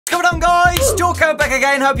What's going on, guys? Dawko back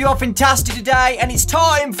again. Hope you're all fantastic today. And it's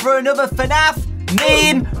time for another Fnaf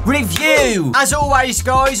meme review. As always,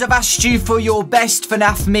 guys, I've asked you for your best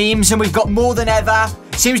Fnaf memes, and we've got more than ever.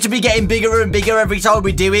 Seems to be getting bigger and bigger every time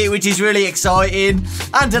we do it, which is really exciting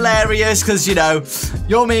and hilarious because, you know,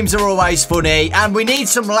 your memes are always funny. And we need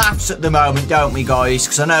some laughs at the moment, don't we, guys?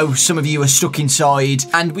 Because I know some of you are stuck inside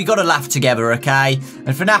and we got to laugh together, okay? And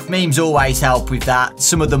Fnaf memes always help with that.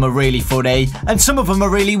 Some of them are really funny and some of them are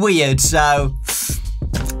really weird, so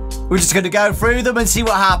we're just going to go through them and see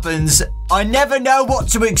what happens. I never know what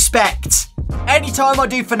to expect. Anytime I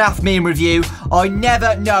do Fnaf meme review, I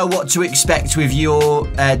never know what to expect with your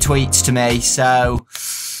tweets to me. So,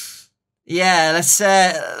 yeah, let's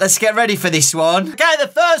get ready for this one. Okay, the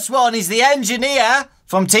first one is the engineer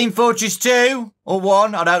from Team Fortress 2 or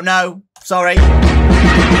 1. I don't know. Sorry.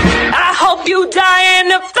 I hope you die in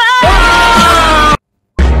the fire.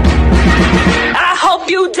 I hope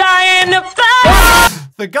you die in the fire.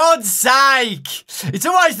 For God's sake! It's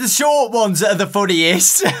always the short ones that are the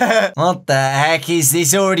funniest. What the heck is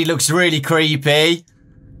this? Already looks really creepy.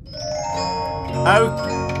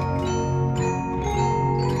 Okay.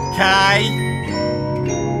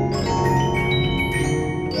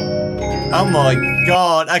 Oh my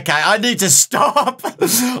God. Okay, I need to stop.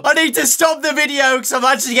 I need to stop the video because I'm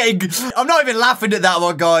actually getting... I'm not even laughing at that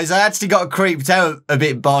one, guys. I actually got creeped out a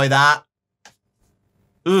bit by that.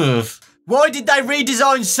 Ugh. Why did they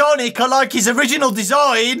redesign Sonic? I like his original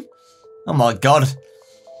design. Oh my God.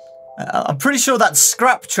 I'm pretty sure that's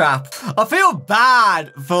Scrap Trap. I feel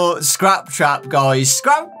bad for Scrap Trap, guys.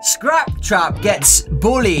 Scrap Trap gets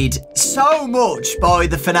bullied so much by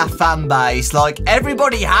the Fnaf fan base. Like,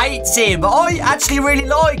 everybody hates him, but I actually really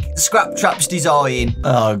like Scrap Trap's design.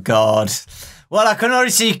 Oh God. Well, I can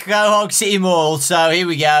already see Quahog City Mall, so here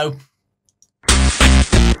we go.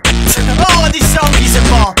 Oh, this song is a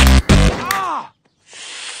bop.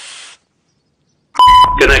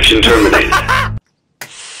 Connection terminated.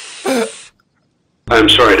 I'm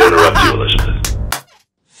sorry to interrupt you, Elizabeth.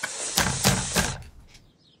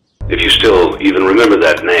 If you still even remember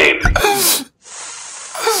that name.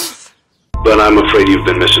 But I'm afraid you've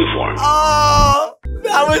been misinformed. Oh,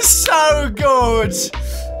 that was so good.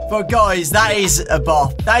 But guys, that is a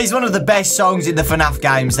bop. That is one of the best songs in the Fnaf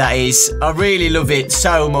games, that is. I really love it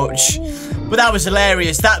so much. But that was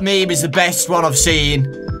hilarious. That meme is the best one I've seen.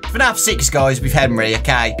 Fnaf 6, guys, with Henry,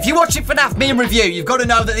 okay? If you're watching Fnaf meme review, you've got to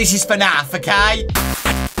know that this is Fnaf, okay?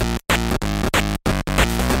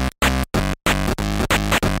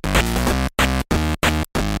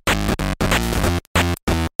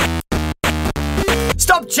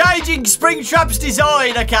 Stop changing Springtrap's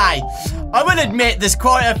design, okay? I will admit there's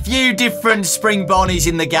quite a few different Spring Bonnies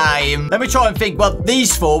in the game. Let me try and think. Well,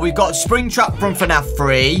 these four, we've got Springtrap from Fnaf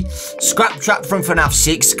 3, Scrap Trap from Fnaf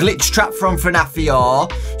 6, Glitch Trap from Fnaf VR,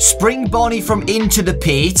 Spring Bonnie from Into the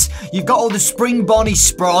Pit. You've got all the Spring Bonnie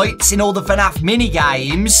sprites in all the Fnaf mini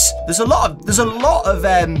games. There's a lot of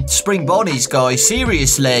Spring Bonnies, guys.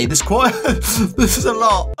 Seriously, there's a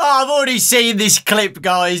lot. Oh, I've already seen this clip,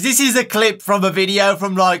 guys. This is a clip from a video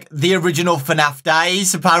from like the original Fnaf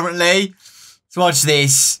days, apparently. Let's watch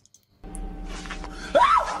this.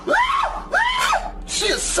 She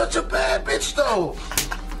is such a bad bitch, though.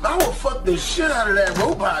 I will fuck the shit out of that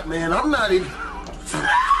robot, man. I'm not even...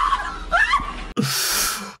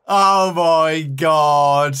 Oh my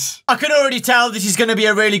God. I can already tell this is going to be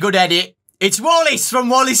a really good edit. It's Wallace from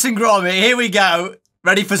Wallace and Gromit. Here we go.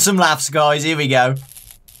 Ready for some laughs, guys. Here we go.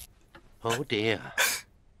 Oh dear.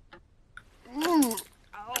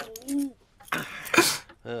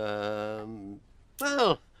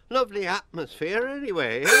 Well, lovely atmosphere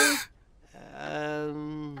anyway.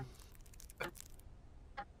 Don't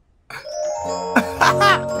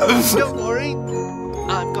worry,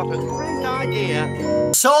 I've got a great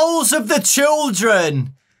idea. Souls of the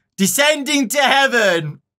children descending to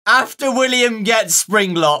heaven after William gets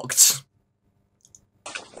spring locked.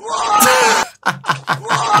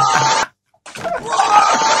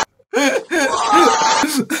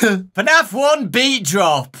 Fnaf 1 beat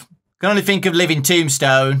drop. Can only think of Living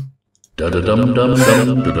Tombstone. Oh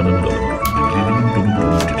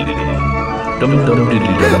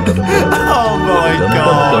my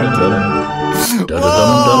God.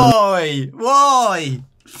 Why?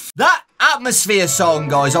 That atmosphere song,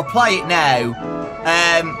 guys, I'll play it now.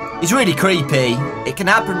 It's really creepy. It can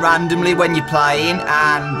happen randomly when you're playing,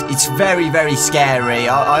 and it's very, very scary.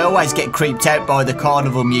 I always get creeped out by the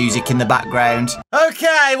carnival music in the background.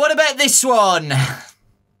 Okay, what about this one?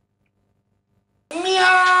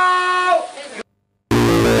 Meow!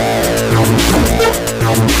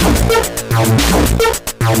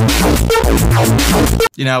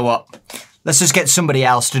 You know what? Let's just get somebody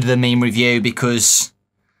else to do the meme review because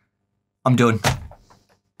I'm done.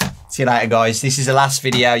 See you later, guys. This is the last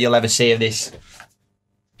video you'll ever see of this.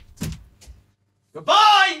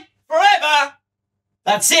 Goodbye! Forever!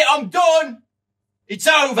 That's it, I'm done! It's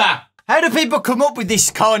over! How do people come up with this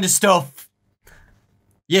kind of stuff?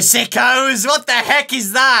 You sickos! What the heck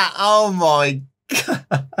is that? Oh my god.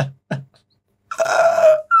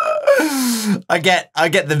 I get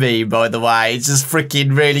the meme, by the way. It's just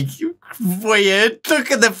freaking really weird.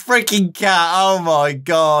 Look at the freaking cat. Oh my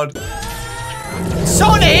god.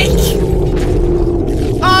 Sonic!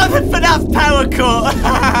 Oh, the Fnaf power cut.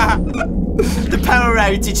 The power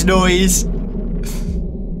outage noise.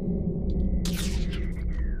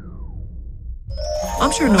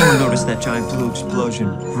 I'm sure no one noticed that giant blue explosion,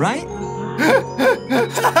 right?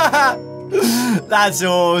 That's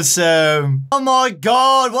awesome. Oh my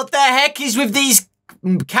god, what the heck is with these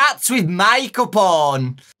cats with makeup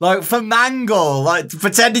on? Like for Mangle, like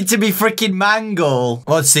pretending to be freaking Mangle.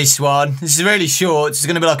 What's this one? This is really short. It's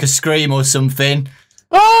gonna be like a scream or something.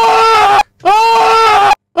 Ah!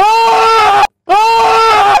 Ah! Ah!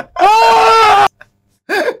 Ah! Ah!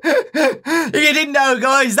 If you didn't know,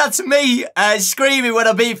 guys, that's me screaming when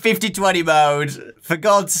I beat 50-20 mode. For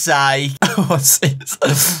God's sake. What's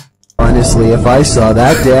this? Honestly, if I saw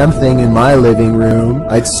that damn thing in my living room,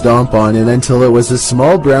 I'd stomp on it until it was a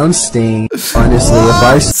small brown stain. Honestly, if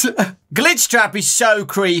I... Glitch Trap is so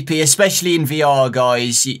creepy, especially in VR,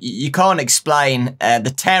 guys. You can't explain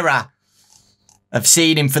the terror of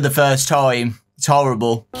seeing him for the first time. It's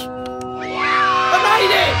horrible. I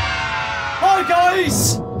made it! Hi,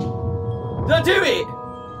 guys! Did I do it?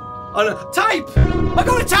 Tape! I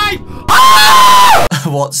got a tape! Ah!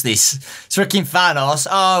 What's this? It's freaking Thanos.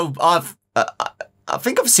 Oh, I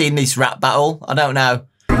think I've seen this rap battle. I don't know.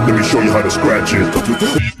 Let me show you how to scratch it.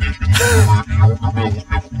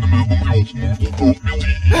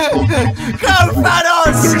 Go,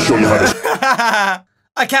 Thanos! Let me show you how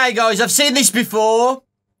to... Okay, guys, I've seen this before.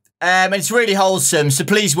 And it's really wholesome, so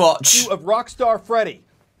please watch. Of Rockstar Freddy.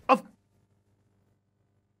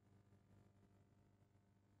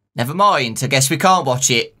 Never mind, I guess we can't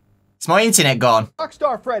watch it. Is my internet gone?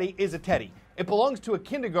 Rockstar Freddy is a teddy. It belongs to a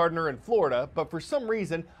kindergartner in Florida, but for some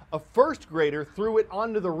reason, a first grader threw it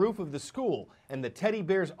onto the roof of the school, and the teddy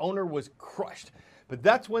bear's owner was crushed. But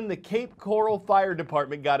that's when the Cape Coral Fire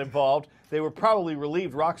Department got involved. They were probably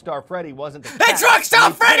relieved Rockstar Freddy wasn't the cat. It's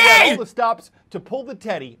Rockstar Freddy! All the stops to pull the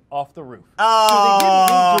teddy off the roof. Oh, so they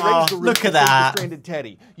didn't need to raise the roof look at to save that. The stranded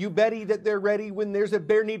teddy. You betty that they're ready when there's a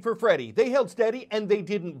bare need for Freddy. They held steady and they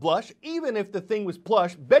didn't blush. Even if the thing was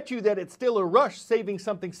plush, bet you that it's still a rush. Saving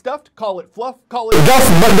something stuffed, call it fluff, call it duff,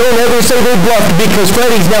 but don't ever say they bluff because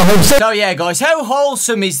Freddy's now home safe. So yeah, guys, how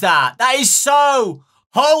wholesome is that? That is so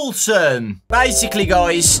wholesome. Basically,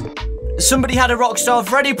 guys, somebody had a Rockstar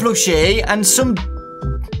Freddy plushie and some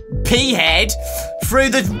pea-head threw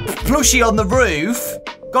the plushie on the roof,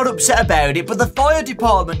 got upset about it, but the fire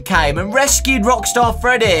department came and rescued Rockstar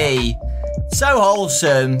Freddy. So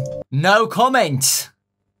wholesome. No comment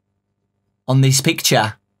on this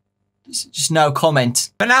picture. Just no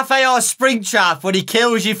comment. Fnaf AR Springtrap when he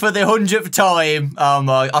kills you for the 100th time. Oh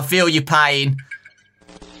my, I feel your pain.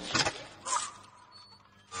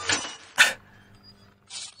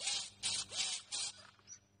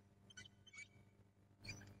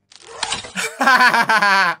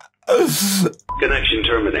 Connection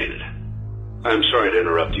terminated. I'm sorry to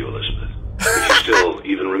interrupt you, Elizabeth. If you still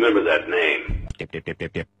even remember that name.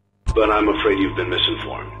 But I'm afraid you've been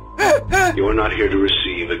misinformed. You are not here to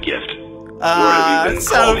receive a gift. Nor have you been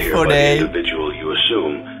called here by the individual you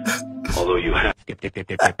assume, although you have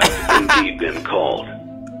indeed been called.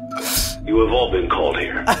 You have all been called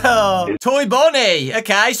here. Oh, Toy Bonnie.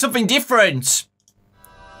 Okay, something different.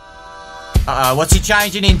 Uh-oh, what's he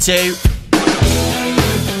changing into?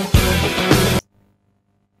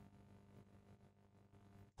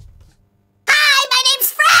 Hi, my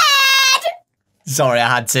name's Fred! Sorry, I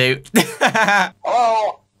had to.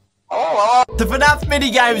 The FNAF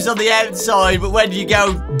minigame's on the outside, but when you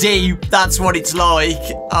go deep, that's what it's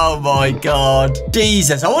like. Oh my god.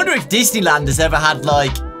 Jesus, I wonder if Disneyland has ever had,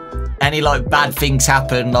 like, any, like, bad things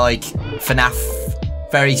happen, like FNAF,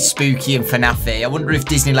 very spooky and FNAF-y. I wonder if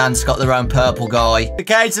Disneyland's got their own purple guy.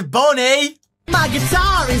 Okay, it's a Bonnie. My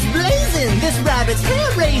guitar is blazing, this rabbit's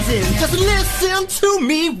hair raising. Just listen to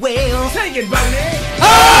me well. Take it, Bonnie.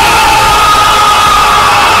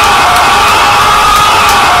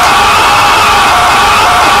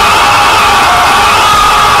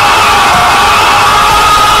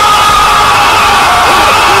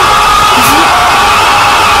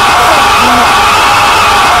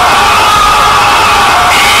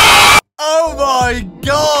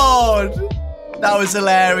 That was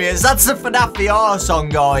hilarious. That's the Fnaf VR song,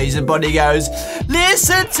 guys. And Bunny goes,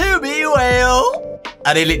 listen to me wail.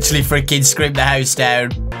 And he literally freaking screamed the house down.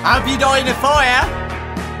 Have you died in a fire?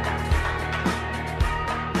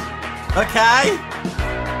 Okay.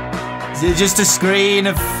 Is it just a screen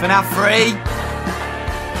of Fnaf 3?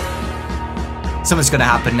 Something's gonna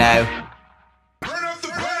happen now.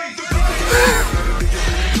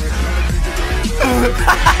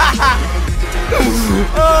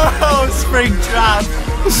 Oh, Springtrap.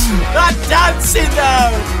 That dancing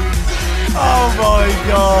though. Oh my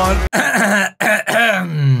god.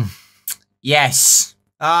 Yes.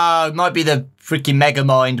 Oh, it might be the freaking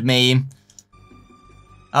Megamind meme.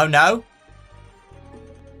 Oh no.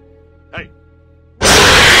 Hey.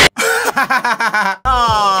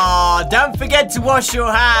 Oh, don't forget to wash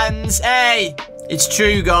your hands. Hey, it's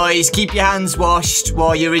true, guys. Keep your hands washed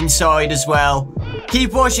while you're inside as well.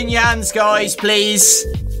 Keep washing your hands, guys, please.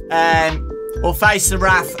 Or face the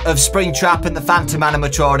wrath of Springtrap and the Phantom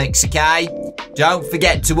animatronics, okay? Don't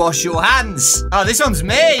forget to wash your hands. Oh, this one's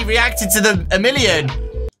me reacting to the a million.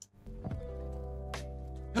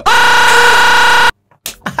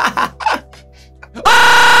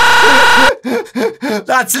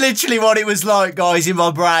 That's literally what it was like, guys, in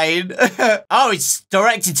my brain. Oh, it's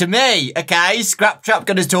directed to me. Okay, Scraptrap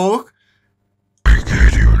gonna talk.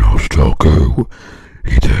 Kid, you know Dawko.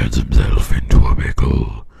 He turns himself into a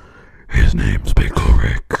pickle. His name's Pickle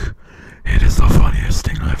Rick. It is the funniest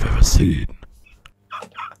thing I've ever seen.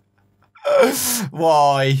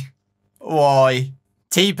 Why? Why?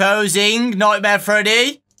 T-posing, Nightmare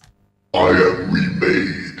Freddy? I am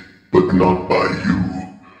remade, but not by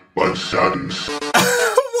you. By sadness.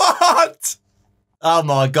 What? Oh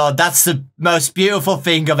my god, that's the most beautiful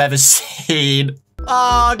thing I've ever seen.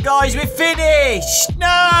 Oh, guys, we're finished.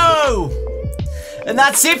 No! And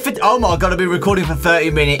that's it for... Oh my god, I've been recording for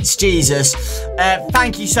 30 minutes. Jesus.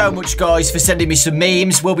 Thank you so much, guys, for sending me some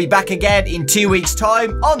memes. We'll be back again in 2 weeks'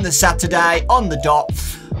 time on the Saturday, on the dot.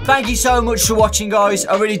 Thank you so much for watching, guys.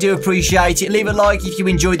 I really do appreciate it. Leave a like if you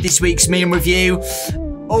enjoyed this week's meme review.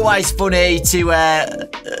 Always funny to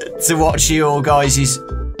watch you all, guys. It's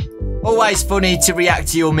always funny to react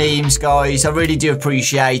to your memes, guys. I really do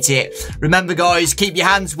appreciate it. Remember, guys, keep your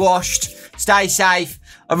hands washed. Stay safe.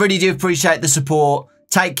 I really do appreciate the support.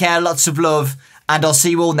 Take care, lots of love, and I'll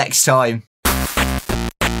see you all next time.